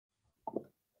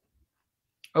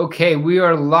Okay, we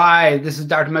are live. This is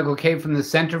Dr. Michael Kaye from the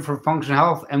Center for Functional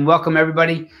Health, and welcome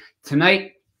everybody.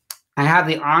 Tonight, I have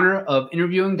the honor of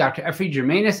interviewing Dr. Effy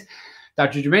Germanis.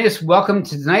 Dr. Germanis, welcome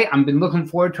to tonight. I've been looking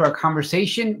forward to our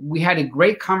conversation. We had a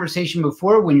great conversation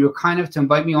before when you were kind enough to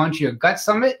invite me onto your gut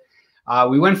summit.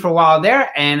 We went for a while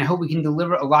there, and I hope we can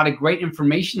deliver a lot of great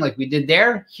information like we did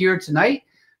there here tonight.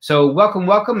 So welcome,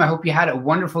 welcome. I hope you had a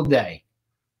wonderful day.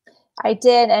 I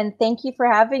did, and thank you for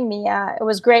having me. It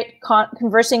was great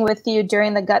conversing with you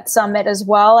during the Gut Summit as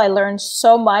well. I learned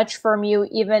so much from you,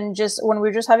 even just when we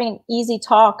were just having an easy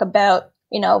talk about,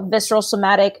 visceral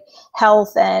somatic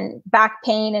health and back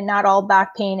pain, and not all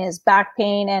back pain is back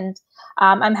pain. And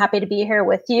I'm happy to be here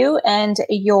with you and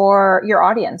your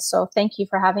audience. So thank you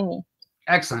for having me.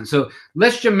 Excellent. So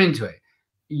let's jump into it.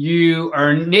 You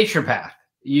are a naturopath.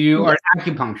 You are an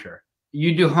acupuncture.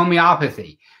 You do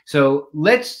homeopathy. So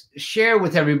let's share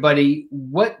with everybody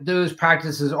what those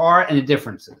practices are and the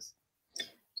differences.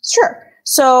 Sure.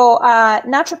 So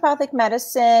naturopathic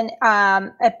medicine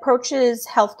approaches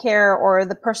healthcare or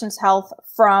the person's health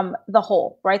from the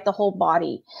whole, right? The whole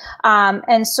body.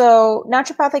 And so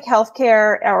naturopathic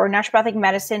healthcare or naturopathic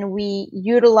medicine, we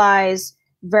utilize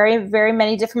very, very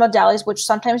many different modalities, which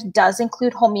sometimes does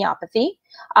include homeopathy.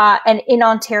 And in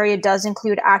Ontario, it does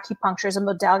include acupuncture as a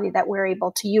modality that we're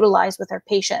able to utilize with our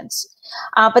patients.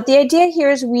 But the idea here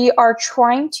is we are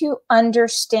trying to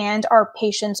understand our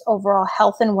patients' overall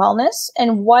health and wellness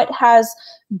and what has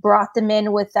brought them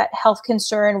in with that health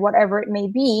concern, whatever it may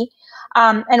be.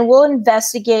 And we'll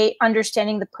investigate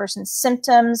understanding the person's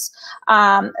symptoms,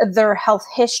 their health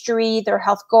history, their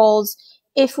health goals.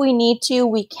 If we need to,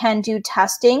 we can do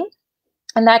testing.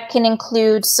 And that can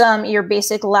include your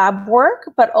basic lab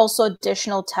work, but also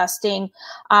additional testing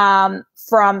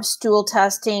from stool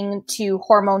testing to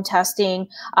hormone testing,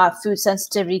 food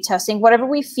sensitivity testing, whatever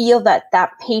we feel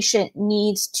that patient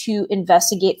needs to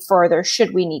investigate further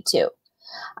should we need to.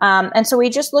 And so we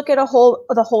just look at the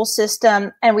whole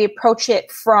system and we approach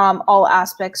it from all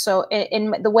aspects. So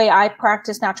in the way I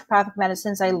practice naturopathic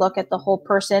medicines, I look at the whole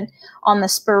person on the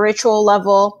spiritual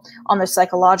level, on the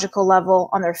psychological level,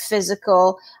 on their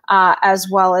physical, as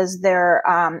well as their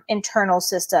internal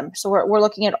system. So we're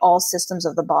looking at all systems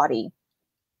of the body.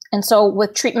 And so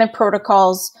with treatment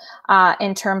protocols,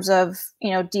 in terms of,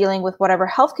 dealing with whatever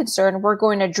health concern, we're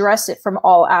going to address it from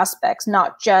all aspects,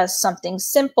 not just something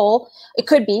simple. It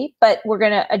could be, but we're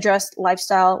going to address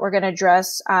lifestyle. We're going to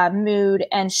address mood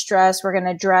and stress. We're going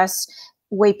to address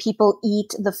the way people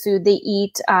eat, the food they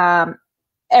eat,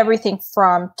 everything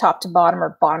from top to bottom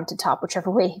or bottom to top,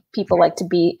 whichever way people like to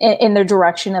be in their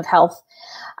direction of health.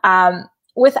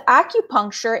 With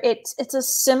acupuncture, it's a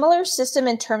similar system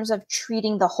in terms of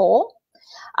treating the whole.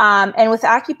 And with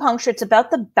acupuncture, it's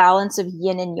about the balance of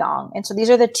yin and yang. And so these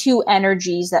are the two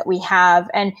energies that we have.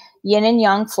 And yin and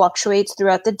yang fluctuates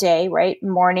throughout the day, right?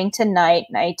 Morning to night,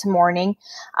 night to morning.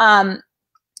 And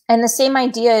the same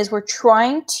idea is we're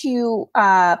trying to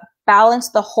balance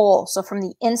the whole. So from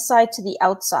the inside to the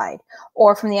outside,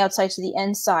 or from the outside to the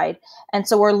inside. And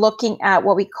so we're looking at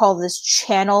what we call this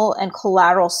channel and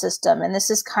collateral system. And this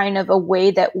is kind of a way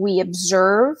that we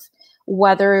observe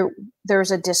whether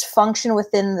there's a dysfunction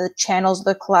within the channels,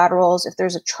 the collaterals, if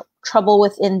there's a trouble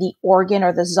within the organ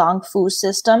or the zang fu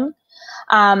system.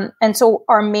 And so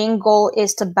our main goal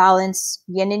is to balance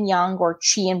yin and yang, or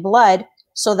qi and blood,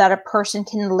 so that a person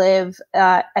can live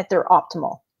at their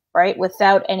optimal, right?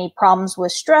 Without any problems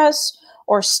with stress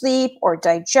or sleep or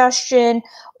digestion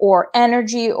or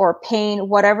energy or pain,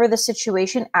 whatever the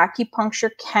situation, acupuncture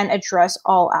can address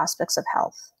all aspects of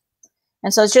health.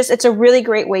 And so it's a really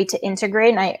great way to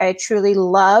integrate. And I truly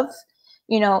love,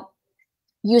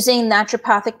 using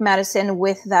naturopathic medicine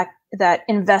with that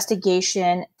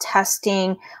investigation,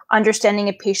 testing, understanding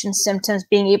a patient's symptoms,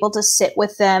 being able to sit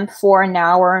with them for an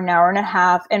hour and a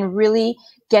half, and really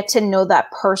get to know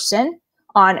that person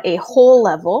on a whole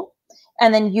level,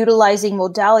 and then utilizing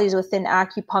modalities within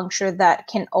acupuncture that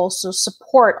can also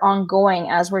support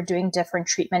ongoing as we're doing different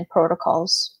treatment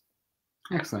protocols.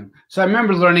 Excellent. So I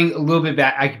remember learning a little bit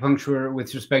about acupuncture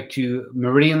with respect to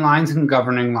meridian lines and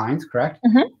governing lines, correct?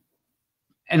 Mm-hmm.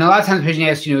 And a lot of times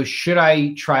patients ask, should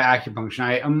I try acupuncture?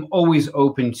 I am always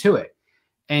open to it.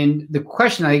 And the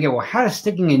question I get, well, how does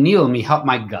sticking a needle in me help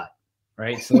my gut,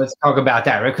 right? So let's talk about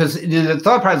that, right? Because the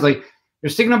thought process is like, they're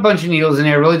sticking a bunch of needles in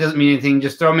there, really doesn't mean anything,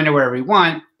 just throw them in there wherever you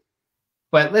want.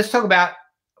 But let's talk about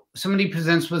somebody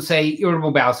presents with, say,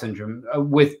 irritable bowel syndrome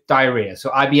with diarrhea. So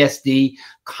IBS-D,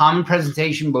 common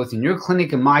presentation both in your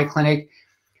clinic and my clinic.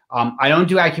 I don't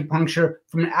do acupuncture.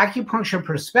 From an acupuncture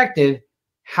perspective,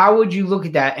 how would you look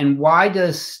at that? And why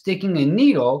does sticking a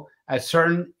needle at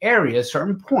certain areas,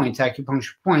 certain points,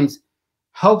 acupuncture points,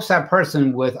 helps that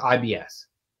person with IBS?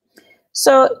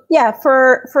 So yeah,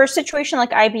 for a situation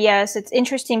like IBS, it's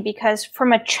interesting because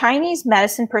from a Chinese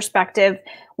medicine perspective,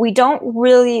 we don't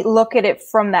really look at it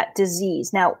from that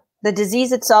disease. Now, the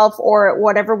disease itself, or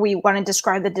whatever we want to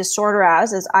describe the disorder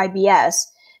as IBS.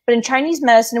 But in Chinese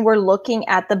medicine, we're looking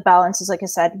at the balances, like I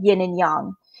said, yin and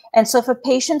yang. And so if a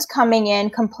patient's coming in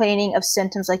complaining of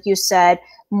symptoms, like you said,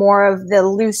 more of the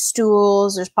loose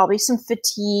stools, there's probably some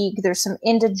fatigue, there's some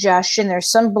indigestion, there's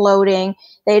some bloating.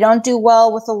 They don't do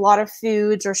well with a lot of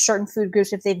foods or certain food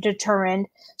groups if they've determined.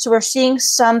 So we're seeing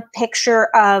some picture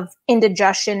of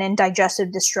indigestion and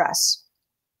digestive distress.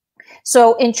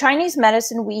 So in Chinese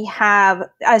medicine, we have,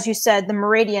 as you said, the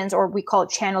meridians, or we call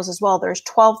it channels as well. There's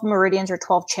 12 meridians or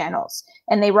 12 channels,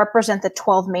 and they represent the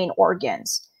 12 main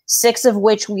organs, 6 of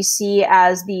which we see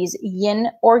as these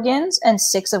yin organs and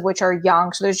 6 of which are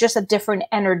yang. So there's just a different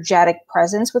energetic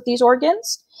presence with these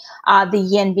organs, the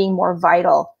yin being more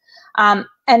vital. And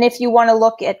if you want to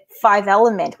look at 5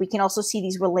 element, we can also see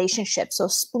these relationships. So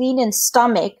spleen and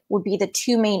stomach would be the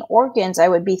 2 main organs I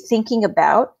would be thinking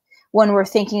about when we're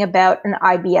thinking about an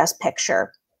IBS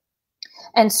picture.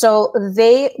 And so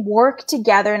they work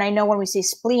together. And I know when we say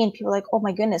spleen, people are like, oh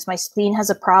my goodness, my spleen has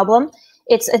a problem.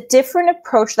 It's a different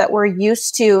approach that we're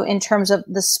used to in terms of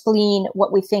the spleen,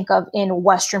 what we think of in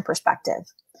Western perspective.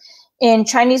 In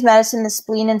Chinese medicine, the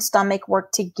spleen and stomach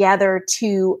work together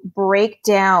to break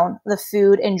down the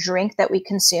food and drink that we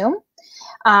consume.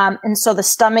 And so the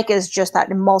stomach is just that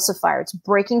emulsifier. It's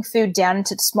breaking food down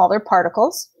into smaller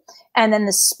particles. And then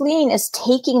the spleen is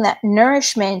taking that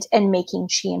nourishment and making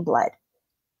qi and blood.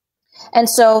 And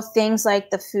so things like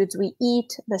the foods we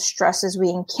eat, the stresses we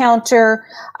encounter,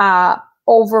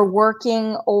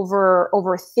 overworking,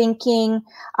 overthinking,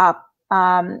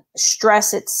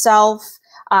 stress itself,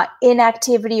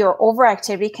 inactivity or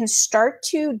overactivity can start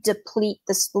to deplete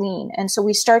the spleen. And so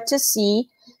we start to see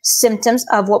symptoms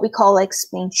of what we call like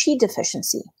spleen qi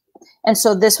deficiency. And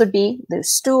so this would be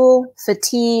loose stool,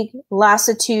 fatigue,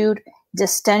 lassitude,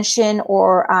 distension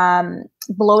or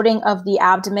bloating of the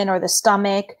abdomen or the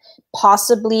stomach,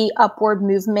 possibly upward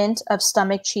movement of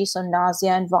stomach qi, so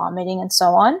nausea and vomiting and so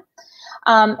on.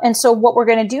 And so what we're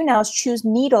going to do now is choose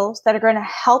needles that are going to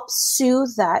help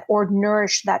soothe that or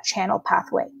nourish that channel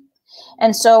pathway.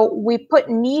 And so we put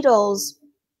needles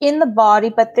in the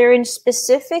body, but they're in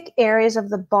specific areas of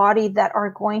the body that are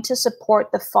going to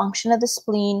support the function of the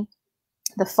spleen,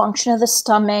 the function of the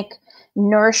stomach,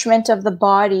 nourishment of the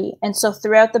body. And so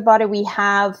throughout the body, we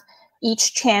have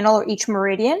each channel or each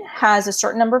meridian has a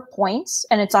certain number of points,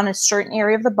 and it's on a certain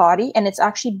area of the body, and it's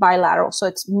actually bilateral. So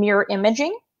it's mirror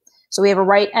imaging. So we have a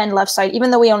right and left side.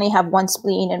 Even though we only have one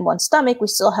spleen and one stomach, we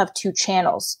still have 2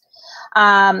 channels.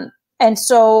 And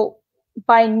so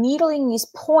by needling these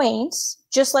points,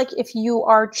 just like if you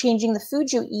are changing the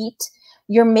food you eat,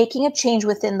 you're making a change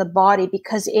within the body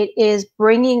because it is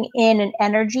bringing in an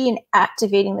energy and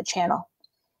activating the channel.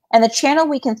 And the channel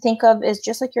we can think of is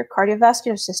just like your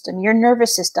cardiovascular system, your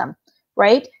nervous system,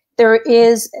 right? There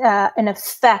is an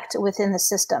effect within the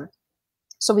system.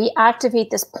 So we activate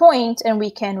this point and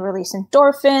we can release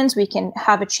endorphins, we can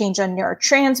have a change on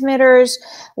neurotransmitters,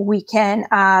 we can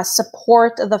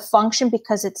support the function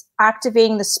because it's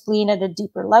activating the spleen at a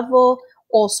deeper level,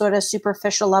 also at a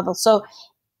superficial level. So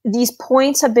these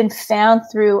points have been found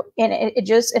through, and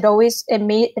it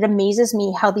amazes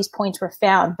me how these points were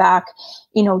found back,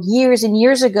 years and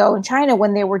years ago in China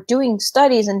when they were doing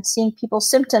studies and seeing people's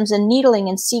symptoms and needling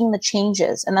and seeing the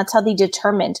changes. And that's how they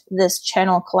determined this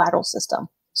channel collateral system.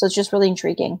 So it's just really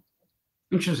intriguing.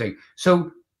 Interesting.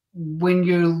 So when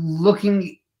you're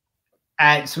looking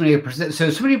at somebody who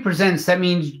presents, that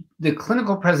means the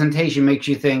clinical presentation makes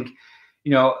you think,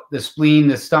 the spleen,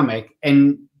 the stomach,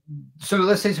 and so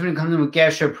let's say somebody comes in with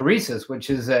gastroparesis, which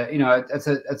is that's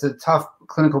a tough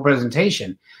clinical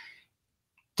presentation.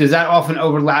 Does that often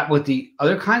overlap with the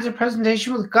other kinds of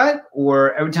presentation with gut,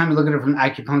 or every time you look at it from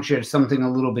acupuncture, it's something a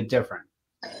little bit different?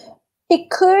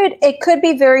 It could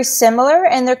be very similar,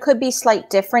 and there could be slight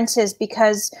differences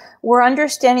because we're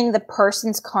understanding the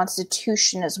person's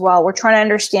constitution as well. We're trying to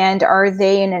understand, are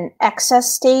they in an excess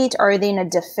state? Are they in a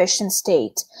deficient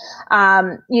state?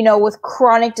 With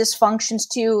chronic dysfunctions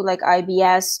too, like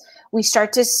IBS, we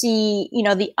start to see,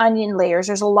 the onion layers.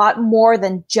 There's a lot more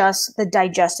than just the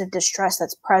digestive distress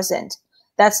that's present.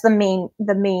 That's the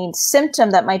main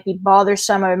symptom that might be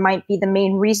bothersome, or it might be the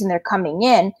main reason they're coming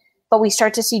in. But we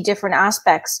start to see different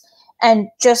aspects. And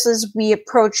just as we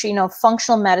approach,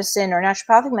 functional medicine or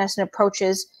naturopathic medicine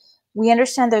approaches, we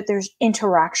understand that there's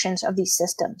interactions of these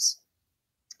systems.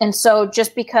 And so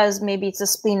just because maybe it's the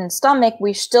spleen and stomach,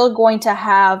 we're still going to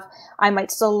have, I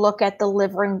might still look at the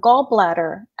liver and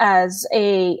gallbladder as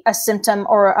a symptom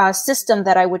or a system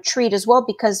that I would treat as well,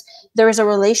 because there is a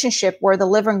relationship where the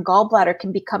liver and gallbladder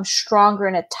can become stronger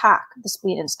and attack the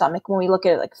spleen and stomach when we look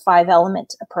at it like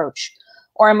 5-element approach.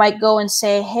 Or I might go and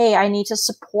say, hey, I need to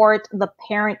support the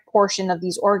parent portion of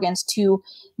these organs to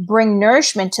bring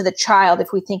nourishment to the child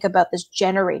if we think about this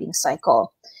generating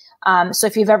cycle. So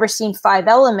if you've ever seen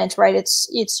 5-element, right,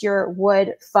 it's your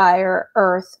wood, fire,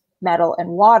 earth, metal,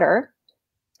 and water.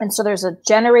 And so there's a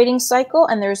generating cycle,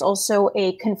 and there's also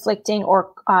a conflicting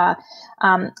or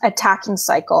attacking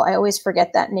cycle. I always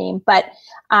forget that name. But,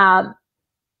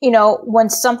 when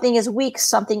something is weak,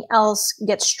 something else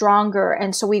gets stronger.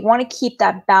 And so we want to keep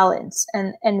that balance.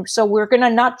 And so we're going to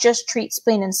not just treat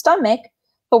spleen and stomach,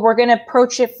 but we're going to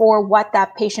approach it for what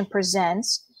that patient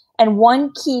presents. And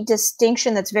one key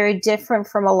distinction that's very different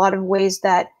from a lot of ways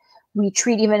that we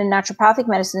treat even in naturopathic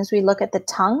medicine is we look at the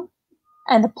tongue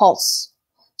and the pulse.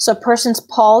 So a person's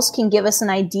pulse can give us an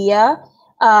idea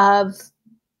of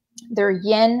their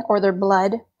yin or their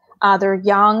blood, their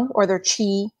yang or their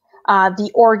qi,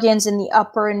 the organs in the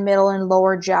upper and middle and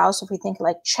lower jiao. So if we think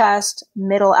like chest,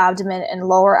 middle abdomen, and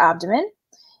lower abdomen.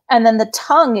 And then the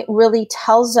tongue, it really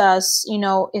tells us,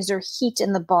 is there heat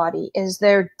in the body? Is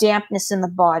there dampness in the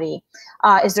body?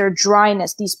 Is there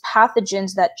dryness? These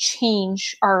pathogens that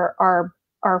change our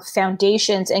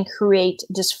foundations and create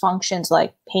dysfunctions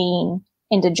like pain,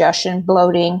 indigestion,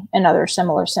 bloating, and other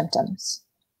similar symptoms.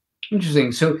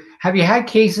 Interesting. So have you had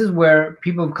cases where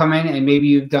people have come in and maybe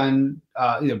you've done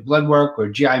either blood work or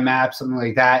GI maps, something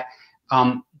like that,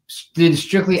 did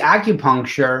strictly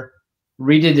acupuncture,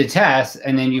 redid the test,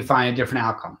 and then you find a different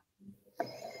outcome?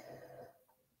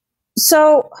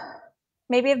 So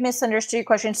maybe I've misunderstood your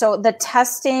question. So the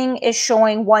testing is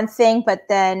showing one thing, but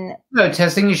then... No,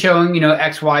 testing is showing,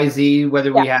 X, Y, Z,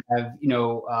 whether we have,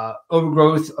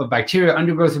 overgrowth of bacteria,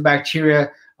 undergrowth of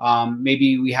bacteria.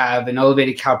 Maybe we have an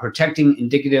elevated calprotectin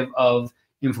indicative of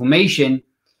inflammation.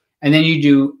 And then you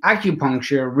do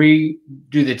acupuncture,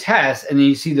 redo the test, and then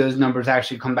you see those numbers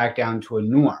actually come back down to a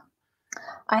norm.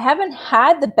 I haven't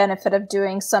had the benefit of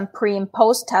doing some pre and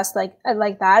post tests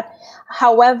like that.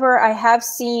 However, I've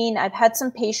had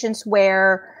some patients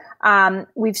where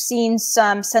we've seen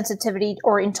some sensitivity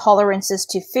or intolerances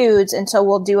to foods. And so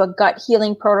we'll do a gut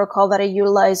healing protocol that I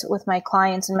utilize with my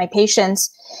clients and my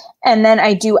patients. And then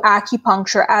I do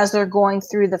acupuncture as they're going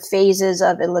through the phases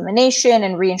of elimination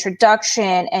and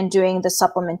reintroduction and doing the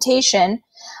supplementation.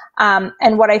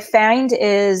 And what I find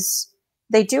is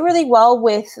they do really well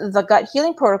with the gut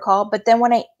healing protocol, but then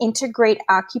when I integrate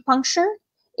acupuncture,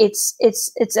 it's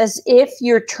as if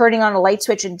you're turning on a light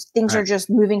switch and things are just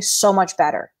moving so much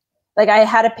better. Like I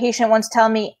had a patient once tell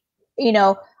me,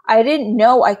 I didn't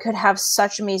know I could have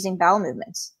such amazing bowel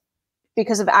movements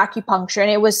because of acupuncture.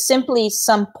 And it was simply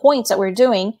some points that we're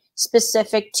doing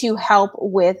specific to help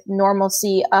with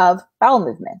normalcy of bowel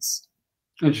movements.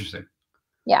 Interesting.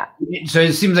 Yeah. So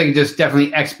it seems like it just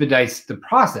definitely expedites the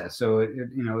process. So,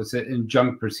 it's an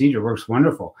adjunct procedure, works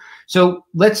wonderful. So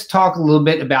let's talk a little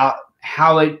bit about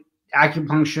how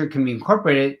acupuncture can be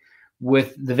incorporated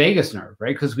with the vagus nerve,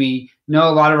 right? Because we know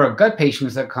a lot of our gut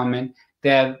patients that come in, they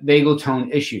have vagal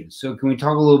tone issues. So can we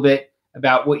talk a little bit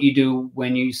about what you do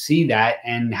when you see that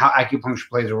and how acupuncture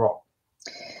plays a role?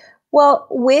 Well,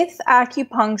 with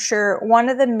acupuncture, one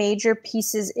of the major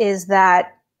pieces is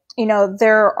that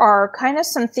there are kind of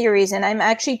some theories, and I'm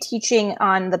actually teaching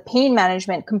on the pain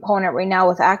management component right now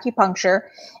with acupuncture.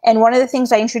 And one of the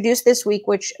things I introduced this week,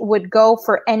 which would go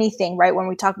for anything, right? When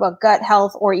we talk about gut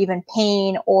health or even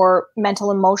pain or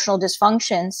mental emotional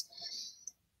dysfunctions,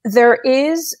 there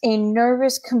is a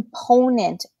nervous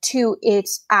component to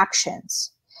its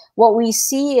actions. What we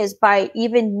see is by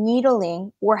even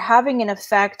needling, we're having an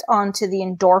effect onto the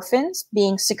endorphins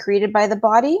being secreted by the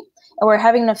body. And we're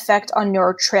having an effect on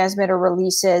neurotransmitter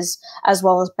releases as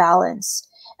well as balance.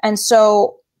 And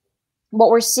so what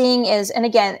we're seeing is, and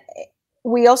again,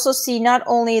 we also see not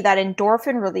only that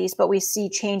endorphin release, but we see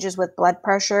changes with blood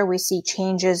pressure. We see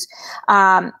changes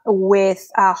with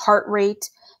heart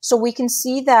rate. So we can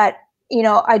see that,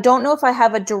 I don't know if I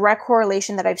have a direct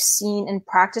correlation that I've seen in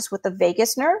practice with the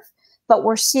vagus nerve, but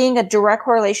we're seeing a direct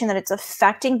correlation that it's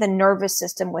affecting the nervous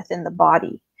system within the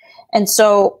body. And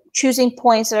so choosing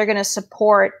points that are going to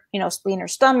support, spleen or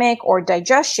stomach or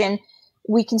digestion,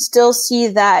 we can still see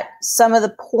that some of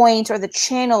the points or the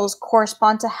channels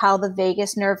correspond to how the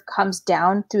vagus nerve comes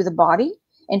down through the body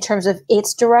in terms of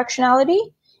its directionality.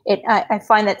 I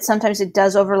find that sometimes it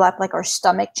does overlap like our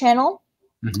stomach channel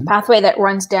pathway that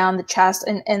runs down the chest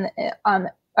and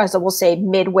as I will say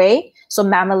midway. so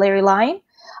mammillary line.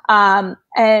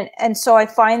 And so I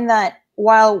find that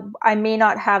while I may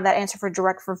not have that answer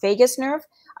for vagus nerve,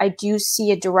 I do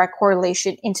see a direct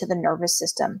correlation into the nervous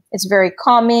system. It's very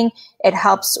calming. It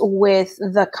helps with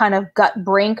the kind of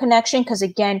gut-brain connection because,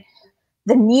 again,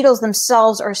 the needles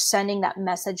themselves are sending that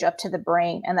message up to the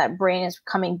brain, and that brain is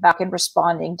coming back and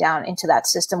responding down into that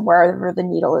system wherever the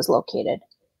needle is located.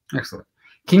 Excellent.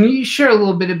 Can you share a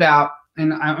little bit about,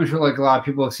 and I'm sure like a lot of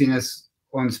people have seen this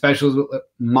on specials,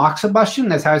 moxibustion?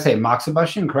 That's how I say it,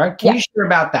 moxibustion, correct? Can you share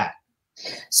about that?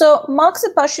 So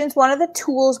moxibustion is one of the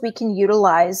tools we can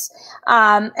utilize.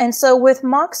 And so with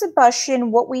moxibustion,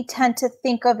 what we tend to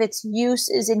think of its use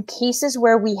is in cases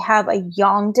where we have a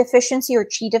yang deficiency or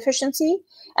qi deficiency,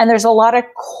 and there's a lot of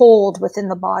cold within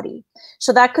the body.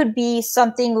 So that could be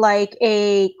something like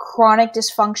a chronic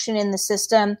dysfunction in the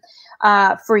system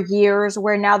for years,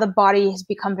 where now the body has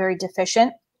become very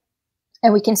deficient.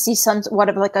 And we can see somewhat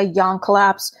of like a yang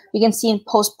collapse. We can see in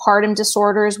postpartum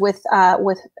disorders with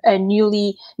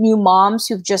new moms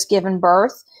who've just given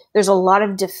birth. There's a lot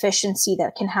of deficiency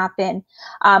that can happen.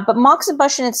 But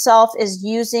moxibustion itself is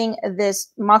using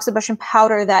this moxibustion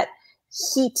powder that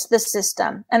heats the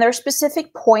system. And there are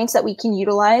specific points that we can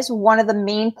utilize. One of the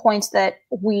main points that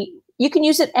you can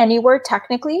use it anywhere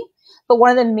technically, but one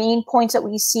of the main points that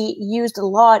we see used a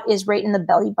lot is right in the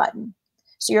belly button.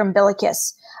 So your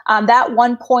umbilicus. That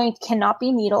one point cannot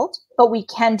be needled, but we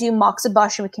can do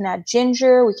moxibustion. We can add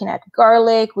ginger, we can add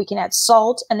garlic, we can add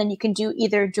salt, and then you can do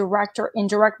either direct or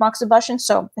indirect moxibustion.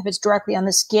 So if it's directly on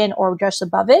the skin or just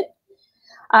above it.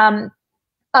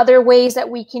 Other ways that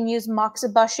we can use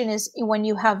moxibustion is when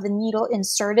you have the needle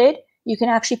inserted, you can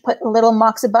actually put a little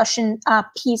moxibustion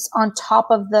piece on top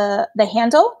of the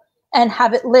handle and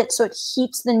have it lit so it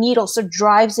heats the needle, so it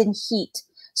drives in heat.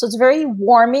 So it's very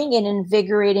warming and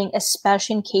invigorating,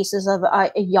 especially in cases of a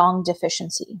yang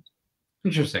deficiency.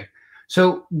 Interesting.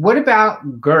 So what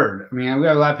about GERD? I mean, we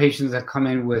have a lot of patients that come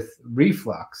in with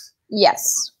reflux.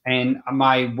 Yes. And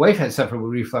my wife had suffered with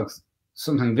reflux,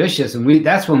 something vicious. And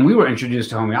that's when we were introduced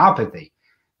to homeopathy.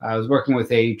 I was working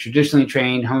with a traditionally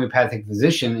trained homeopathic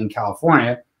physician in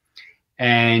California.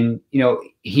 And,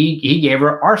 he gave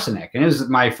her arsenic. And it was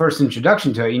my first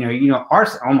introduction to it.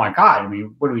 Arsenic. Oh, my God. I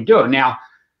mean, what do we do? Now,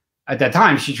 at that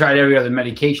time, she tried every other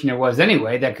medication there was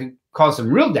anyway that could cause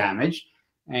some real damage.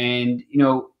 And,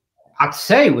 I'd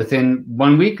say within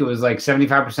 1 week, it was like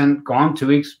 75% gone, 2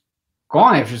 weeks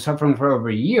gone after suffering for over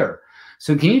a year.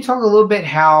 So can you talk a little bit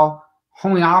how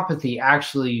homeopathy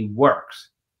actually works?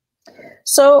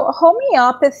 So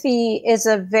homeopathy is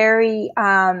a very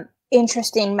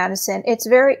interesting medicine. It's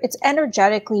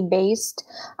energetically based.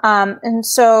 And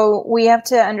so we have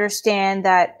to understand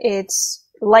that it's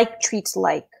like treats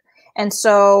like. And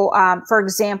so, for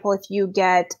example, if you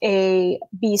get a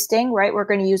bee sting, right, we're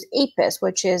going to use apis,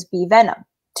 which is bee venom,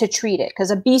 to treat it. Because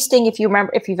a bee sting, if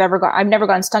you've ever I've never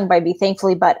gotten stung by a bee,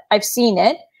 thankfully, but I've seen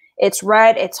it. It's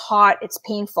red, it's hot, it's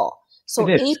painful. So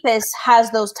apis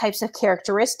has those types of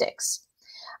characteristics.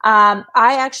 I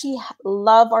actually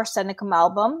love arsenicum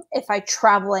album if I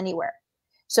travel anywhere.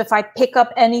 So if I pick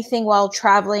up anything while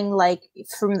traveling, like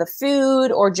from the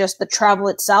food or just the travel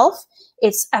itself,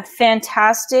 it's a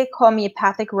fantastic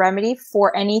homeopathic remedy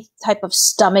for any type of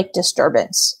stomach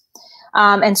disturbance.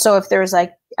 And so if there's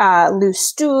like loose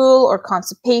stool or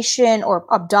constipation or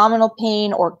abdominal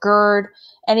pain or GERD,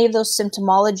 any of those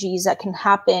symptomologies that can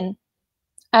happen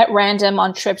at random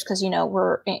on trips, because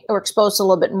we're exposed to a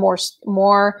little bit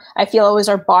more. I feel always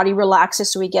our body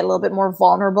relaxes, so we get a little bit more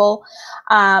vulnerable.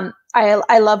 I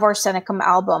love arsenicum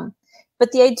album.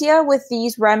 But the idea with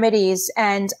these remedies,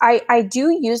 and I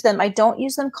do use them, I don't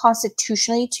use them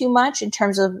constitutionally too much in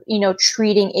terms of,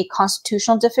 treating a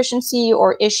constitutional deficiency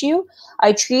or issue.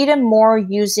 I treat them more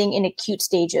using in acute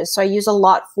stages. So I use a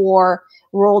lot for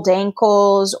rolled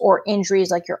ankles or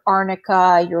injuries like your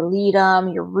arnica, your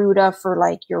ledum, your ruta, for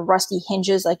like your rusty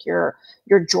hinges, like your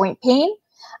joint pain.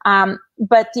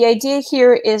 But the idea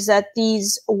here is that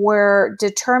these were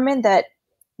determined that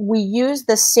we use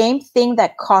the same thing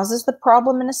that causes the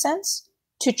problem, in a sense,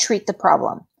 to treat the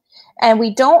problem. And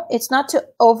it's not to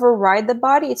override the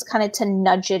body, it's kind of to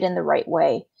nudge it in the right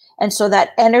way. And so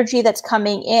that energy that's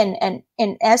coming in, and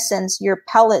in essence, your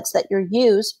pellets that you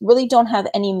use really don't have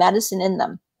any medicine in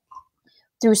them.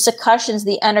 Through succussions,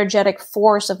 the energetic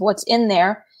force of what's in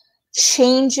there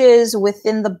changes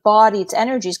within the body, its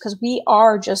energies, because we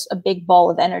are just a big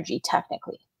ball of energy,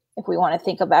 technically, if we want to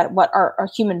think about what our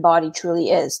human body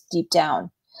truly is deep down.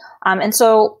 And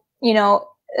so,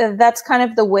 that's kind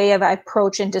of the way I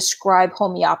approach and describe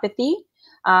homeopathy.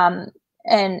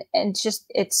 And just,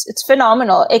 it's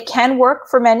phenomenal. It can work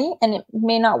for many and it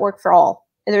may not work for all.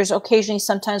 there's occasionally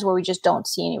sometimes where we just don't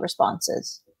see any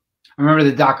responses. I remember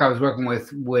the doc I was working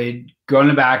with would go in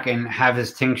the back and have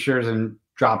his tinctures and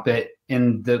drop it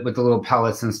in with the little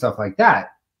pellets and stuff like that.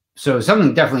 So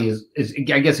something definitely is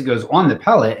I guess it goes on the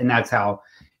pellet, and that's how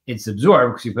it's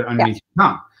absorbed because you put it underneath your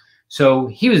tongue. So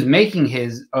he was making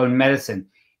his own medicine.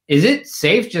 Is it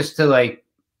safe just to, like,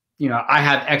 you know, I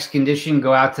have X condition,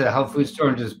 go out to the health food store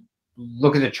and just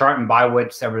look at the chart and buy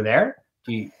what's ever there?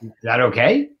 Is that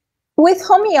okay? With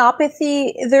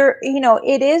homeopathy, there, you know,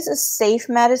 it is a safe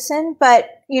medicine, but,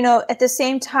 you know, at the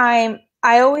same time,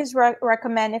 I always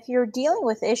recommend, if you're dealing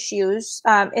with issues,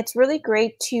 it's really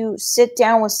great to sit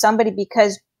down with somebody,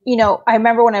 because, you know, I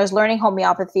remember when I was learning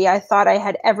homeopathy, I thought I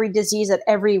had every disease that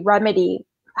every remedy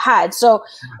had. So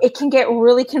it can get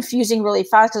really confusing really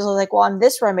fast, because I was like, well, I'm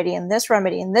this remedy and this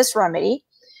remedy and this remedy.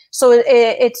 So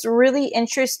it's really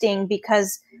interesting,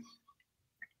 because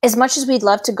as much as we'd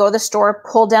love to go to the store,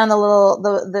 pull down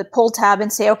the pull tab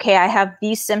and say, okay, I have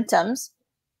these symptoms,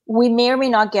 we may or may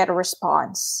not get a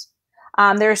response.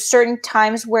 There are certain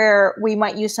times where we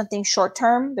might use something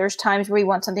short-term. There's times where we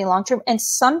want something long-term. And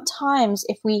sometimes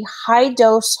if we high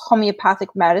dose homeopathic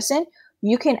medicine,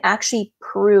 you can actually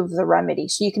prove the remedy.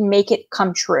 So you can make it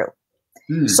come true.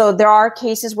 So there are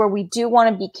cases where we do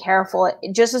want to be careful,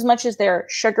 just as much as they're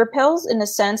sugar pills in a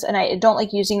sense, and I don't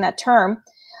like using that term.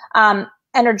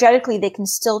 Energetically, they can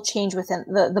still change within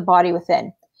the body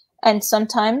within. And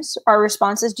sometimes our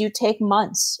responses do take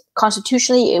months.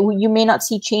 Constitutionally, you may not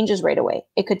see changes right away.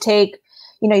 It could take,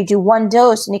 you know, you do one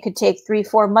dose and it could take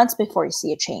 3-4 months before you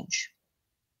see a change.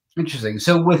 Interesting.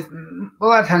 So with a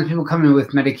lot of times people come in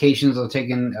with medications, they'll take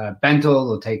in bentyl,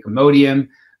 they'll take Imodium,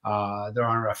 they're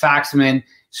on rifaximin.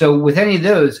 So with any of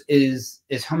those, is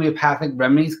homeopathic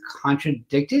remedies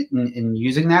contradicted in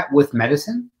using that with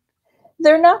medicine?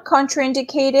 They're not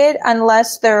contraindicated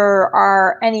unless there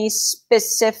are any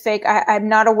specific, I'm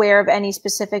not aware of any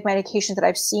specific medications that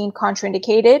I've seen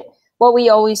contraindicated. What we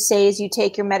always say is you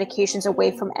take your medications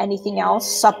away from anything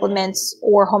else, supplements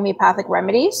or homeopathic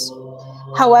remedies.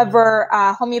 However,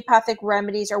 homeopathic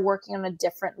remedies are working on a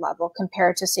different level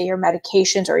compared to, say, your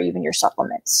medications or even your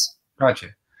supplements. Gotcha.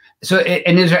 So,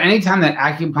 and is there any time that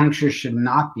acupuncture should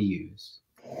not be used?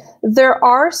 There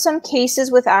are some cases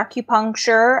with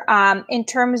acupuncture in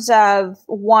terms of,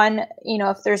 one, you know,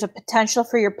 if there's a potential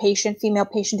for your patient, female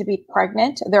patient, to be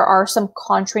pregnant, there are some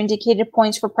contraindicated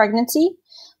points for pregnancy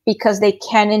because they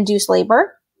can induce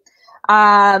labor.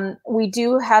 We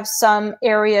do have some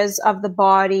areas of the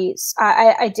body.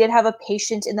 I did have a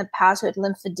patient in the past with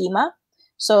lymphedema.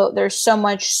 So there's so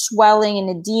much swelling and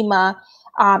edema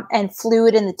and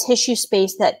fluid in the tissue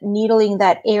space that needling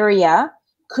that area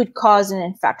could cause an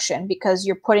infection, because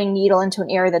you're putting needle into an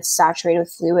area that's saturated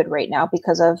with fluid right now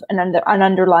because of an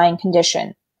underlying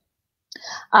condition.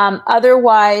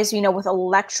 Otherwise, you know, with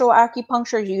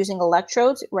electroacupuncture, you're using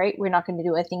electrodes, right? We're not going to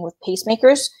do anything with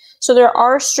pacemakers. So there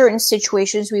are certain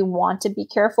situations we want to be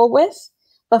careful with,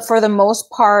 but for the most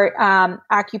part,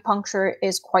 acupuncture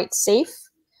is quite safe.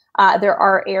 There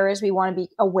are areas we want to be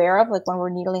aware of, like when we're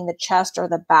needling the chest or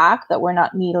the back, that we're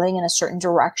not needling in a certain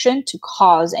direction to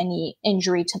cause any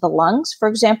injury to the lungs, for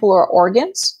example, or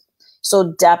organs.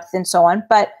 So depth and so on.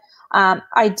 But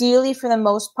ideally, for the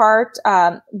most part,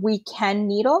 we can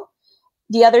needle.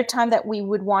 The other time that we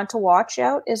would want to watch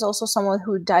out is also someone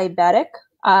who's diabetic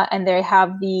and they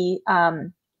have the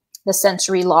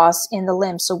sensory loss in the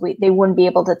limbs. So they wouldn't be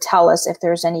able to tell us if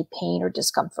there's any pain or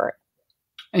discomfort.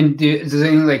 And does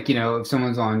anything, like, you know, if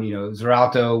someone's on, you know,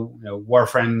 Xarelto, you know,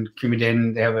 warfarin,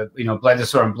 Coumadin, they have a, you know, blood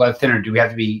disorder and blood thinner, do we have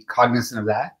to be cognizant of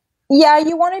that? Yeah,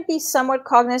 you want to be somewhat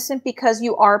cognizant because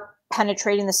you are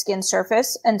penetrating the skin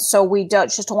surface. And so we don't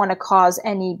want to cause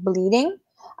any bleeding.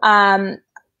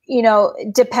 You know,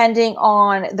 depending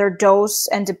on their dose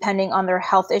and depending on their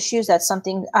health issues, that's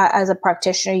something as a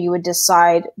practitioner, you would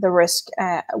decide the risk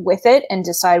with it and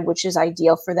decide which is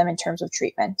ideal for them in terms of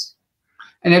treatment.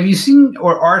 And have you seen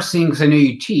or are seeing, because I know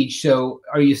you teach, so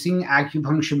are you seeing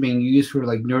acupuncture being used for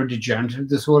like neurodegenerative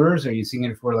disorders? Are you seeing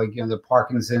it for, like, you know, the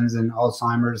Parkinson's and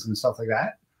Alzheimer's and stuff like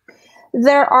that?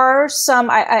 There are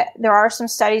some there are some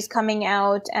studies coming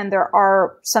out, and there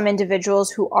are some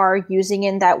individuals who are using it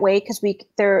in that way, because we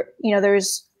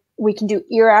can do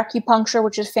ear acupuncture,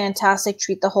 which is fantastic,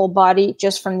 treat the whole body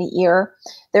just from the ear.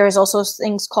 There is also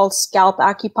things called scalp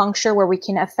acupuncture, where we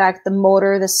can affect the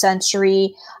motor, the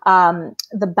sensory,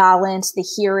 the balance, the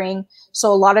hearing.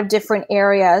 So a lot of different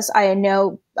areas. I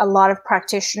know a lot of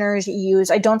practitioners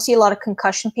use, I don't see a lot of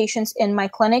concussion patients in my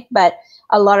clinic, but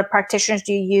a lot of practitioners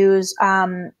do use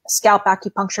scalp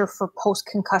acupuncture for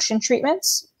post-concussion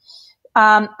treatments.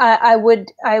 I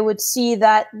would see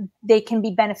that they can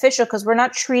be beneficial because we're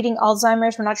not treating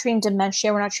Alzheimer's, we're not treating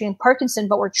dementia, we're not treating Parkinson,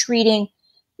 but we're treating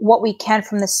what we can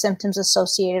from the symptoms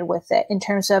associated with it in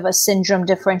terms of a syndrome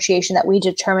differentiation that we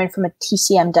determine from a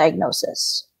TCM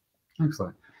diagnosis.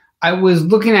 Excellent. I was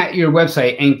looking at your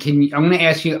website, and I'm going to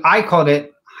ask you, I called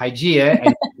it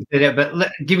Hygeia, and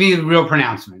but give me the real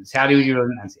pronouncements. How do you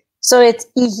pronounce it? So it's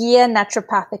Hygeia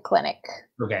Naturopathic Clinic.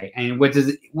 Okay. And what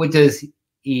does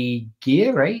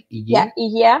Hygeia, right? Hygeia? Yeah,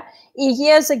 Hygeia.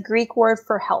 Hygeia is a Greek word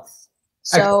for health.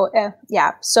 So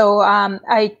yeah. So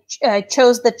I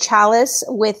chose the chalice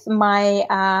with my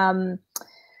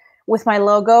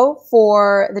logo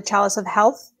for the chalice of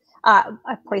health.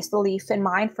 I placed the leaf in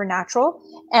mine for natural.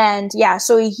 And yeah,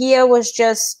 so Hygeia was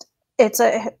just, it's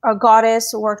a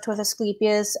goddess, worked with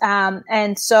Asclepius.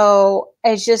 And so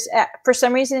it's just, for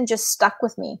some reason, it just stuck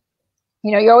with me.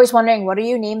 You know, you're always wondering, what do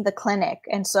you name the clinic?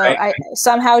 And so I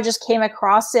somehow just came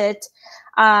across it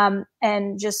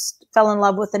and just fell in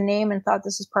love with the name and thought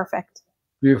this is perfect.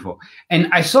 Beautiful. And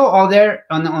I saw all there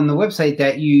on the website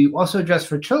that you also address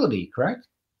fertility, correct?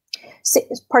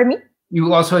 Pardon me?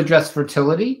 You also address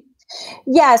fertility?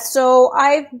 Yeah, so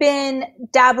I've been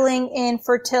dabbling in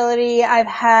fertility. I've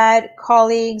had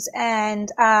colleagues and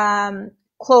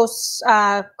close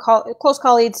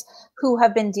colleagues who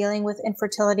have been dealing with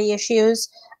infertility issues.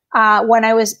 When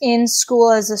I was in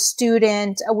school as a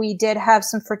student, we did have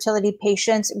some fertility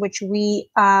patients, which we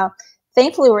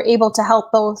thankfully were able to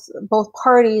help both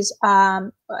parties,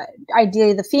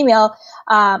 ideally the female,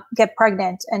 get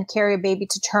pregnant and carry a baby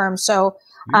to term. So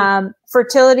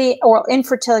fertility or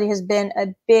infertility has been a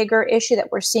bigger issue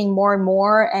that we're seeing more and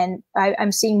more, and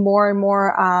I'm seeing more and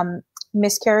more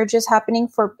miscarriages happening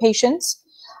for patients.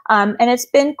 And it's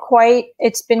been quite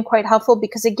helpful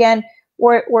because, again,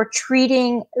 we're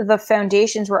treating the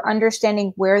foundations. We're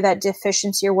understanding where that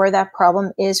deficiency or where that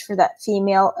problem is for that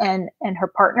female and her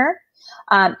partner,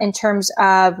 in terms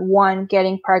of one,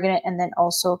 getting pregnant, and then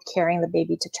also carrying the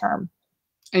baby to term.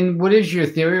 And what is your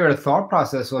theory or thought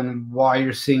process on why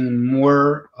you're seeing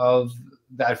more of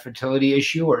that fertility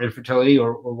issue or infertility,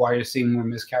 or why you're seeing more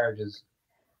miscarriages?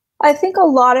 I think a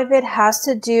lot of it has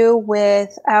to do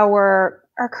with our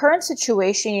current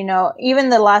situation, you know, even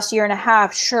the last year and a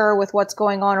half, sure, with what's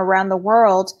going on around the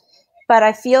world. But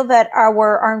I feel that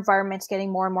our environment's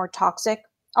getting more and more toxic.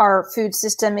 Our food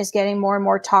system is getting more and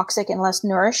more toxic and less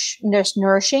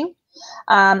nourishing.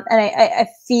 And I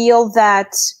feel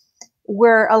that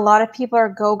where a lot of people are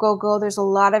go, there's a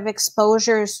lot of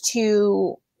exposures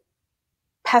to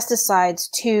pesticides,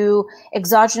 to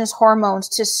exogenous hormones,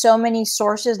 to so many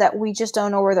sources that we just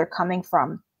don't know where they're coming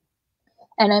from.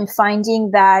 And I'm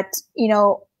finding that, you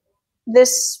know,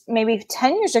 this maybe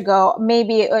 10 years ago,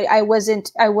 maybe I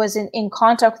wasn't in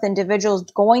contact with individuals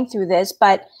going through this,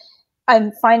 but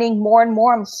I'm finding more and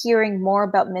more, I'm hearing more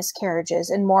about miscarriages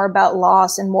and more about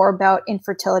loss and more about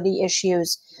infertility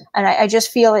issues. And I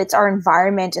just feel it's our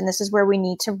environment. And this is where we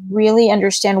need to really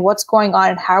understand what's going on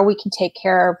and how we can take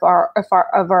care of our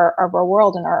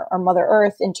world and our Mother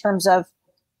Earth in terms of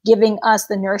giving us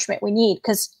the nourishment we need.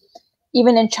 Because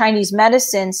even in Chinese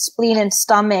medicine, spleen and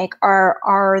stomach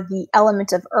are the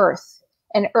element of earth,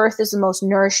 and earth is the most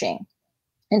nourishing.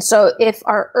 And so if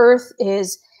our earth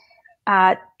is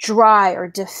dry or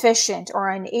deficient or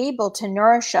unable to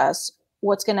nourish us,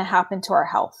 what's going to happen to our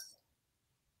health?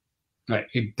 Right,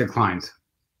 it declines.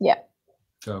 Yeah.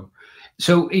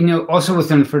 So you know, also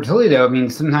with infertility, though, I mean,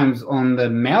 sometimes on the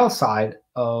male side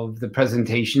of the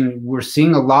presentation, we're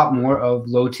seeing a lot more of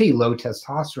low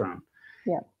testosterone.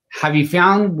 Yeah. Have you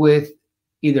found with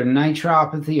either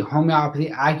naturopathy, homeopathy,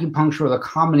 acupuncture, or the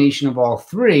combination of all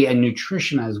three, and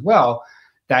nutrition as well,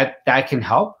 that can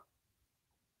help?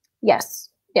 Yes.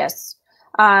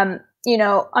 You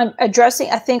know,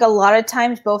 addressing, I think a lot of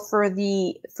times, both for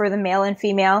the male and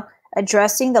female,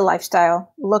 addressing the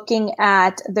lifestyle, looking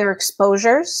at their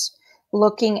exposures,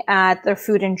 looking at their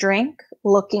food and drink,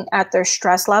 looking at their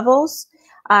stress levels,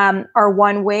 are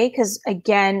one way. Because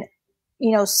again,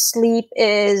 you know, sleep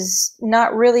is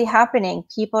not really happening.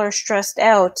 People are stressed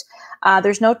out.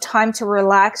 There's no time to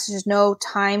relax. There's no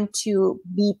time to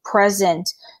be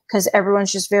present because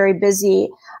everyone's just very busy.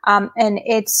 And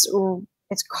it's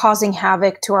causing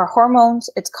havoc to our hormones.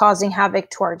 It's causing havoc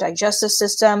to our digestive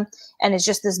system. And it's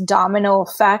just this domino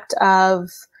effect of,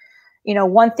 you know,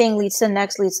 one thing leads to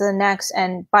the next.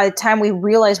 And by the time we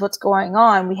realize what's going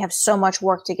on, we have so much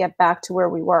work to get back to where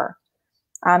we were.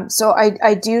 So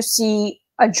I do see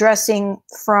addressing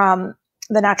from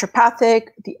the naturopathic,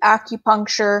 the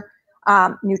acupuncture,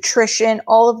 nutrition,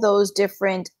 all of those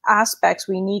different aspects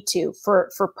we need to for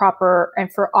proper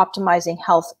and for optimizing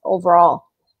health overall.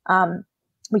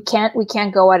 We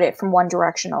can't go at it from one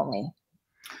direction only.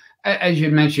 As you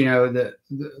mentioned,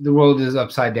 the world is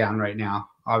upside down right now,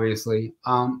 obviously.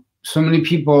 So many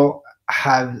people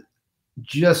have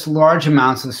just large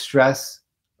amounts of stress,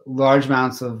 large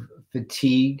amounts of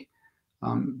fatigue,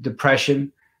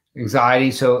 depression,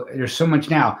 anxiety. So there's so much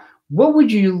now. What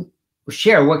would you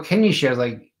share? What can you share?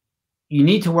 Like, you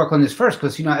need to work on this first,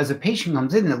 because, as a patient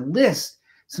comes in, the list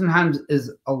sometimes is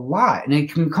a lot, and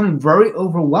it can become very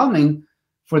overwhelming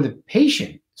for the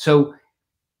patient. So,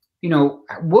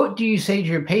 what do you say to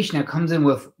your patient that comes in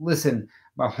with, listen,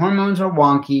 my hormones are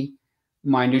wonky,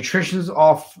 my nutrition's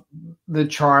off the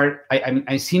chart,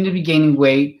 I seem to be gaining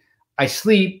weight, I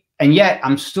sleep, and yet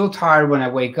I'm still tired when I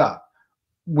wake up.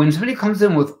 When somebody comes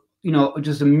in with,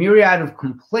 just a myriad of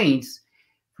complaints,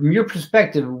 from your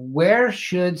perspective, where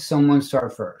should someone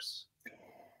start first?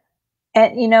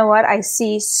 And you know what? I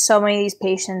see so many of these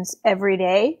patients every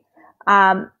day.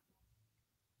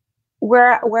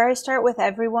 Where I start with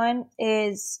everyone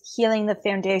is healing the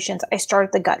foundations. I start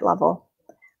at the gut level.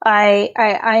 I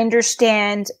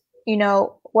understand,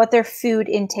 what their food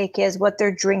intake is, what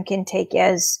their drink intake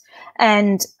is,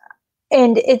 and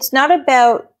it's not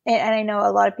about. And I know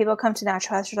a lot of people come to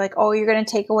naturopathics, they're like, oh, you're going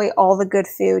to take away all the good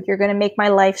food. You're going to make my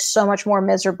life so much more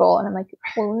miserable. And I'm like,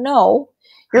 well, no,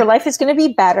 your life is going to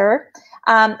be better.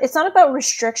 It's not about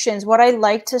restrictions. What I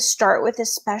like to start with,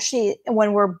 especially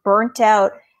when we're burnt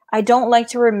out, I don't like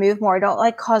to remove more. I don't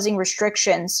like causing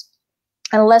restrictions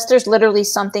unless there's literally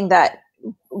something that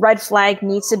red flag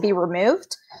needs to be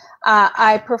removed.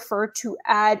 I prefer to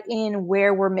add in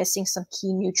where we're missing some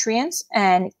key nutrients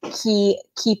and key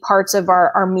parts of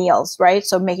our meals, right?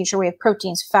 So making sure we have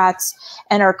proteins, fats,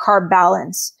 and our carb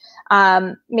balance.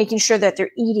 Making sure that they're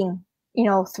eating,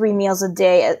 3 meals a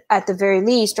day at the very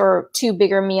least, or 2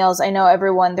 bigger meals. I know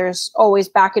there's always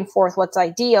back and forth what's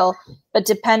ideal, but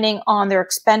depending on their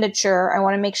expenditure, I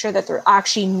want to make sure that they're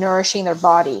actually nourishing their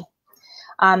body.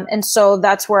 And so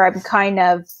that's where I'm kind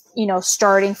of,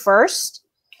 starting first.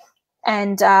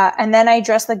 And then I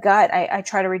address the gut. I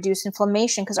try to reduce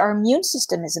inflammation, because our immune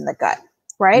system is in the gut,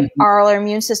 right? Mm-hmm. Our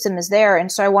immune system is there.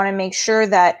 And so I want to make sure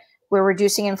that we're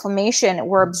reducing inflammation,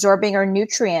 we're absorbing our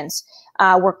nutrients,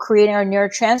 we're creating our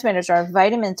neurotransmitters, our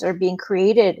vitamins are being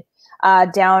created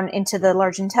down into the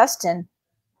large intestine.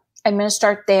 I'm going to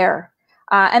start there.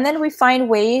 And then we find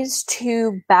ways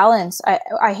to balance.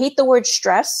 I hate the word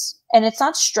stress, and it's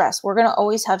not stress. We're going to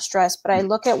always have stress, but I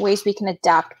look at ways we can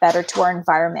adapt better to our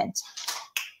environment.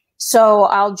 So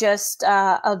I'll just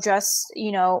address,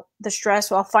 the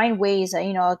stress. I'll find ways that,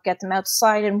 I'll get them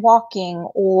outside and walking,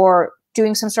 or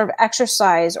doing some sort of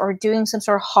exercise, or doing some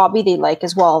sort of hobby they like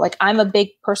as well. Like, I'm a big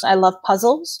person. I love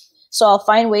puzzles. So I'll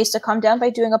find ways to calm down by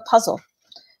doing a puzzle,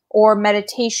 or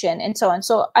meditation, and so on.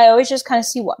 So I always just kind of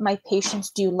see what my patients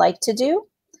do like to do,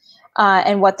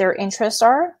 and what their interests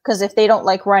are. Because if they don't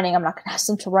like running, I'm not going to ask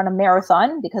them to run a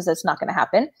marathon, because that's not going to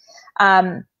happen.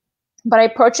 But I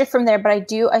approach it from there. But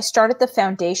I start at the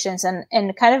foundations,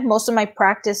 and kind of most of my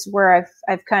practice where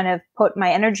I've kind of put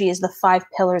my energy is the 5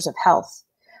 pillars of health,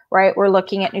 right? We're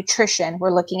looking at nutrition.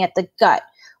 We're looking at the gut.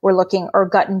 We're looking, or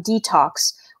gut and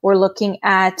detox. We're looking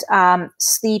at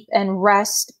sleep and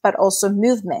rest, but also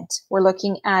movement. We're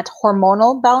looking at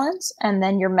hormonal balance, and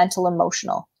then your mental,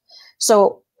 emotional.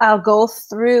 So I'll go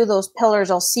through those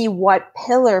pillars. I'll see what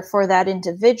pillar for that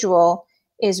individual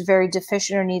is very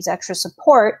deficient or needs extra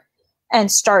support,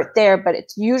 and start there. But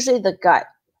it's usually the gut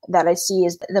that I see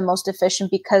is the most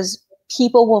deficient, because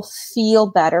people will feel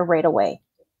better right away.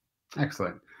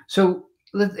 Excellent. So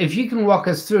if you can walk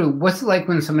us through, what's it like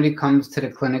when somebody comes to the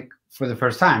clinic for the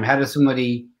first time? How does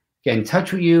somebody get in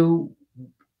touch with you?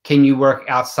 Can you work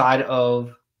outside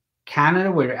of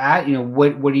Canada where you're at?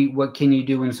 What can you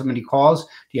do when somebody calls? Do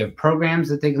you have programs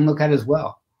that they can look at as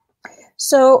well?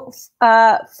 So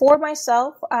for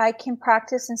myself, I can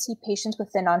practice and see patients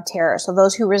within Ontario. So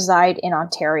those who reside in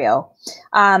Ontario.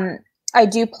 I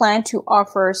do plan to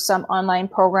offer some online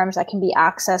programs that can be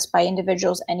accessed by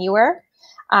individuals anywhere.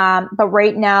 But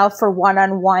right now, for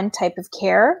one-on-one type of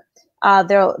care,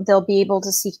 they'll be able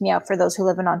to seek me out for those who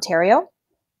live in Ontario.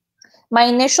 My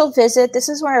initial visit, this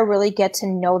is where I really get to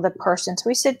know the person. So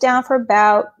we sit down for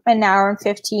about an hour and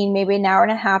 15, maybe an hour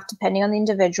and a half, depending on the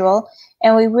individual.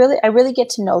 And I really get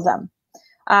to know them.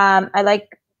 I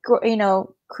like,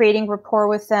 creating rapport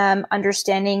with them,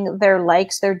 understanding their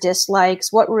likes, their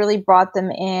dislikes, what really brought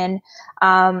them in,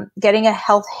 getting a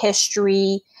health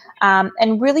history,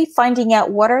 and really finding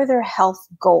out what are their health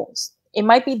goals. It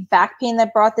might be back pain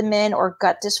that brought them in, or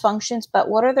gut dysfunctions, but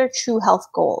what are their true health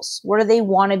goals? Where do they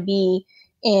want to be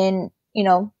in,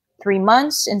 3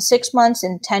 months, in 6 months,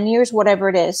 in 10 years, whatever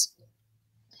it is.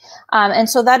 And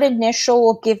so that initial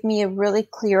will give me a really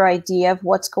clear idea of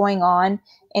what's going on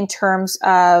in terms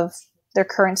of their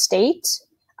current state,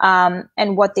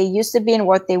 and what they used to be and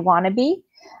what they want to be.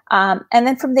 And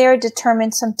then from there,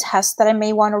 determine some tests that I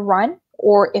may want to run,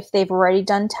 or if they've already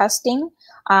done testing,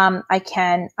 I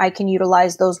can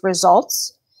utilize those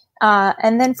results.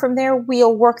 And then from there,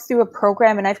 we'll work through a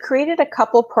program. And I've created a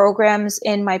couple programs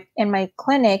in my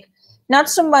clinic, not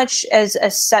so much as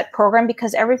a set program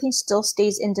because everything still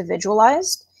stays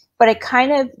individualized, but it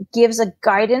kind of gives a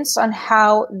guidance on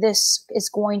how this is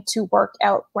going to work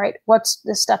out, right? What's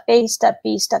the step A, step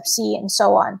B, step C, and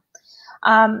so on.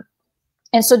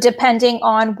 And so depending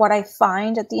on what I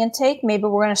find at the intake, maybe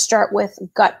we're going to start with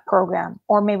gut program,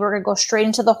 or maybe we're going to go straight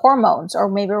into the hormones, or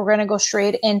maybe we're going to go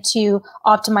straight into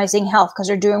optimizing health because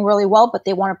they're doing really well, but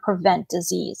they want to prevent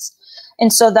disease.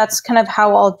 And so that's kind of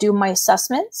how I'll do my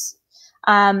assessments.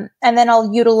 And then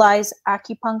I'll utilize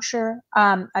acupuncture.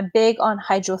 I'm big on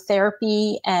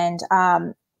hydrotherapy and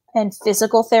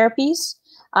physical therapies.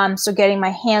 So getting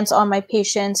my hands on my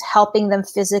patients, helping them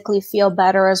physically feel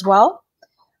better as well.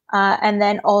 And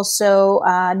then also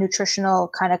nutritional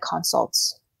kind of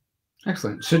consults.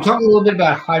 Excellent. So talk a little bit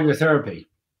about hydrotherapy.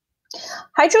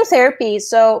 Hydrotherapy,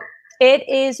 so it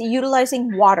is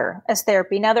utilizing water as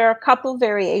therapy. Now, there are a couple of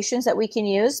variations that we can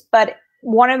use, but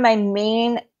one of my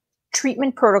main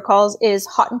treatment protocols is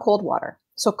hot and cold water.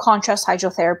 So contrast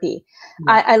hydrotherapy.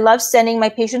 Yeah. I love sending my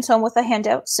patients home with a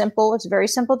handout. Simple. It's very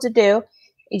simple to do.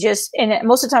 And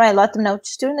most of the time I let them know,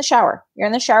 just do it in the shower. You're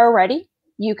in the shower already.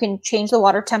 You can change the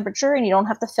water temperature and you don't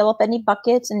have to fill up any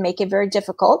buckets and make it very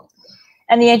difficult.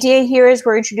 And the idea here is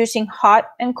we're introducing hot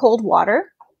and cold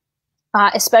water,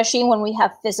 especially when we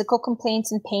have physical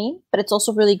complaints and pain, but it's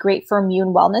also really great for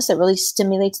immune wellness. It really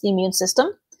stimulates the immune system.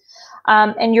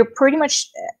 And you're pretty much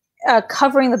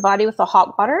covering the body with the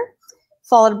hot water,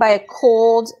 followed by a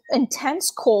cold,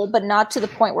 intense cold, but not to the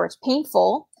point where it's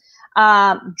painful,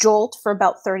 jolt for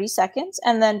about 30 seconds,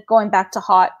 and then going back to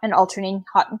hot and alternating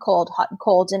hot and cold,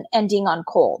 and ending on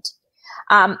cold.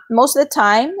 Most of the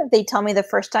time, they tell me the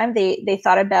first time they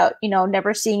thought about,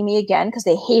 never seeing me again because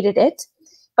they hated it.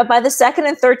 But by the second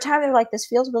and third time, they're like, this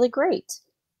feels really great.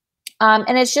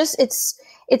 And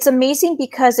it's amazing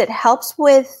because it helps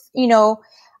with,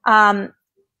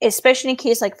 especially in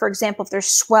case, like, for example, if there's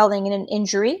swelling in an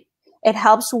injury, it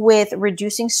helps with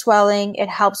reducing swelling. It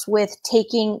helps with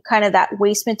taking kind of that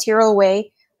waste material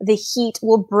away. The heat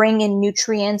will bring in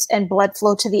nutrients and blood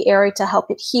flow to the area to help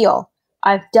it heal.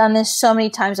 I've done this so many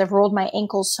times. I've rolled my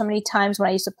ankles so many times when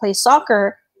I used to play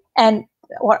soccer, and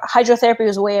hydrotherapy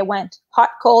was the way I went. Hot,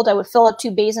 cold, I would fill up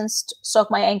 2 basins, soak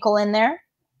my ankle in there,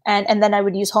 and then I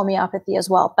would use homeopathy as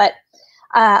well. But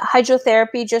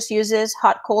hydrotherapy just uses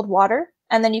hot, cold water.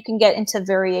 And then you can get into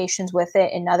variations with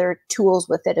it and other tools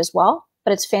with it as well.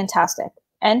 But it's fantastic.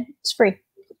 And it's free.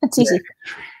 It's easy.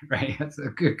 Right. That's a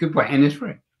good point. And it's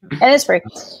free. And it's free.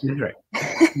 It's right.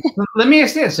 Let me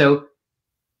ask this. So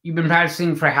you've been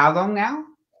practicing for how long now?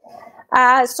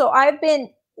 So I've been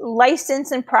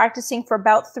licensed and practicing for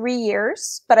about 3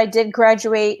 years. But I did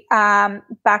graduate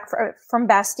back from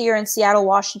Bastyr in Seattle,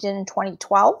 Washington in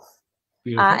 2012.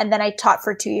 And then I taught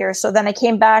for 2 years. So then I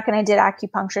came back and I did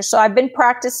acupuncture. So I've been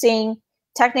practicing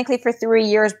technically for 3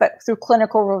 years, but through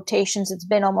clinical rotations, it's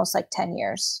been almost like 10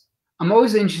 years. I'm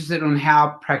always interested on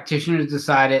how practitioners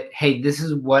decided, hey, this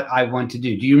is what I want to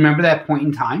do. Do you remember that point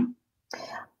in time?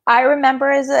 I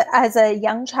remember as a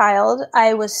young child,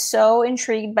 I was so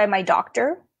intrigued by my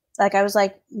doctor. Like, I was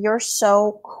like, you're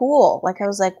so cool. Like, I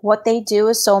was like, what they do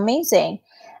is so amazing.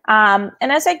 And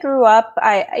as I grew up,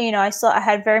 I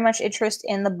had very much interest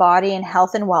in the body and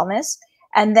health and wellness.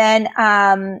 And then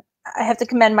I have to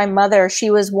commend my mother.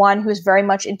 She was one who's very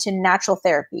much into natural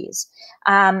therapies.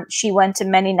 She went to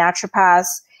many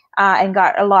naturopaths and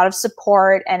got a lot of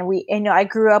support. And I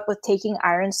grew up with taking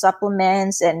iron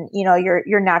supplements and,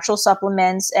 your natural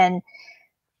supplements. And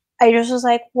I just was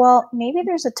like, well, maybe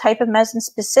there's a type of medicine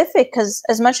specific, because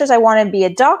as much as I want to be a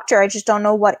doctor, I just don't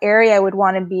know what area I would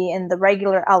want to be in the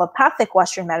regular allopathic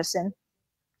Western medicine.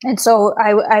 And so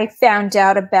I found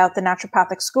out about the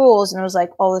naturopathic schools and I was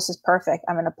like, oh, this is perfect.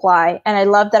 I'm going to apply. And I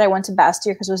love that I went to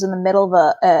Bastyr because it was in the middle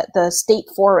of the state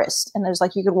forest. And it was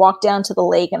like, you could walk down to the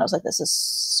lake. And I was like, this is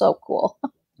so cool.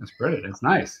 That's brilliant. It's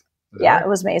nice. Yeah, it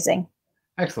was amazing.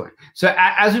 Excellent. So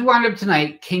as we wind up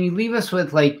tonight, can you leave us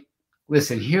with, like,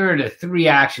 listen, here are the 3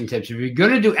 action tips. If you're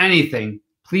going to do anything,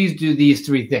 please do these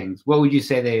 3 things. What would you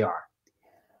say they are?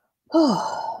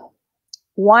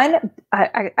 One,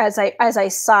 as I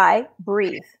sigh,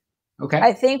 breathe. Okay.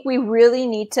 I think we really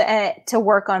need to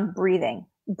work on breathing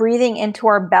into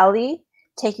our belly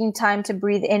taking time to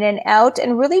breathe in and out,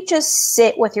 and really just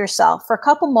sit with yourself for a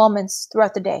couple moments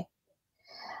throughout the day.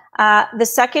 The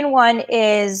second one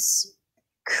is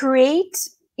create,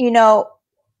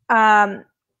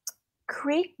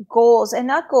 create goals, and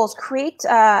not goals, create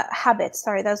habits.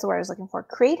 Sorry, that's the word I was looking for.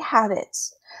 Create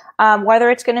habits, whether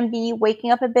it's going to be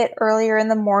waking up a bit earlier in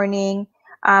the morning,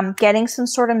 getting some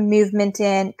sort of movement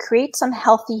in, create some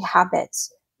healthy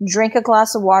habits. Drink a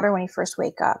glass of water when you first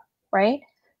wake up, right?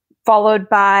 Followed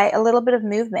by a little bit of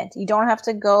movement. You don't have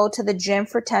to go to the gym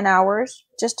for 10 hours.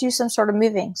 Just do some sort of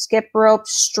moving. Skip rope,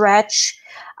 stretch,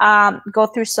 go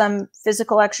through some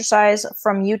physical exercise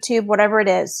from YouTube, whatever it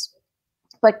is.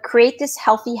 But create this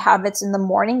healthy habits in the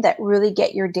morning that really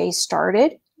get your day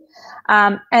started.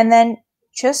 And then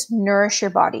just nourish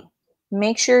your body.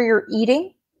 Make sure you're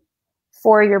eating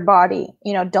for your body.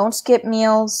 Don't skip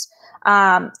meals.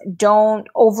 Don't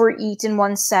overeat in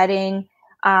one setting.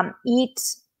 Eat,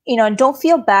 and don't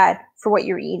feel bad for what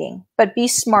you're eating, but be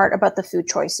smart about the food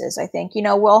choices. I think,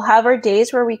 we'll have our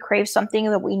days where we crave something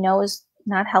that we know is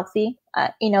not healthy.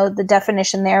 The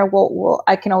definition there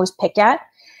I can always pick at,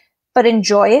 but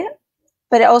enjoy it.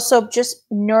 But also just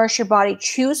nourish your body.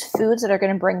 Choose foods that are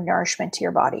going to bring nourishment to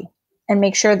your body, and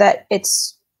make sure that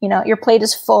it's, your plate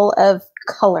is full of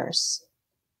colors.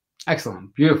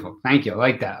 Excellent. Beautiful. Thank you. I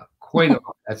like that. Quite a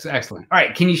lot. That's excellent. All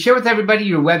right. Can you share with everybody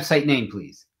your website name,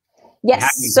 please?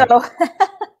 Yes.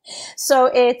 So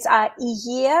it's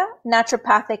Hygeia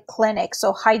Naturopathic Clinic.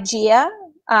 So Hygeia,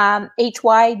 Hygeia,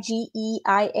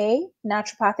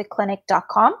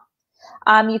 naturopathiclinic.com.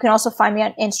 You can also find me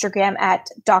on Instagram at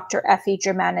Dr. Effy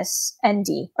Germanis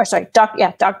ND, or sorry,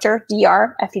 Dr. Dr.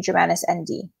 Effy Germanis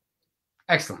ND.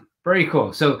 Excellent. Very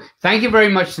cool. So thank you very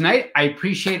much tonight. I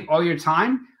appreciate all your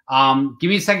time. Give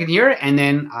me a second here, and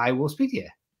then I will speak to you.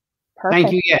 Perfect.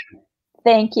 Thank you again.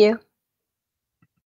 Thank you.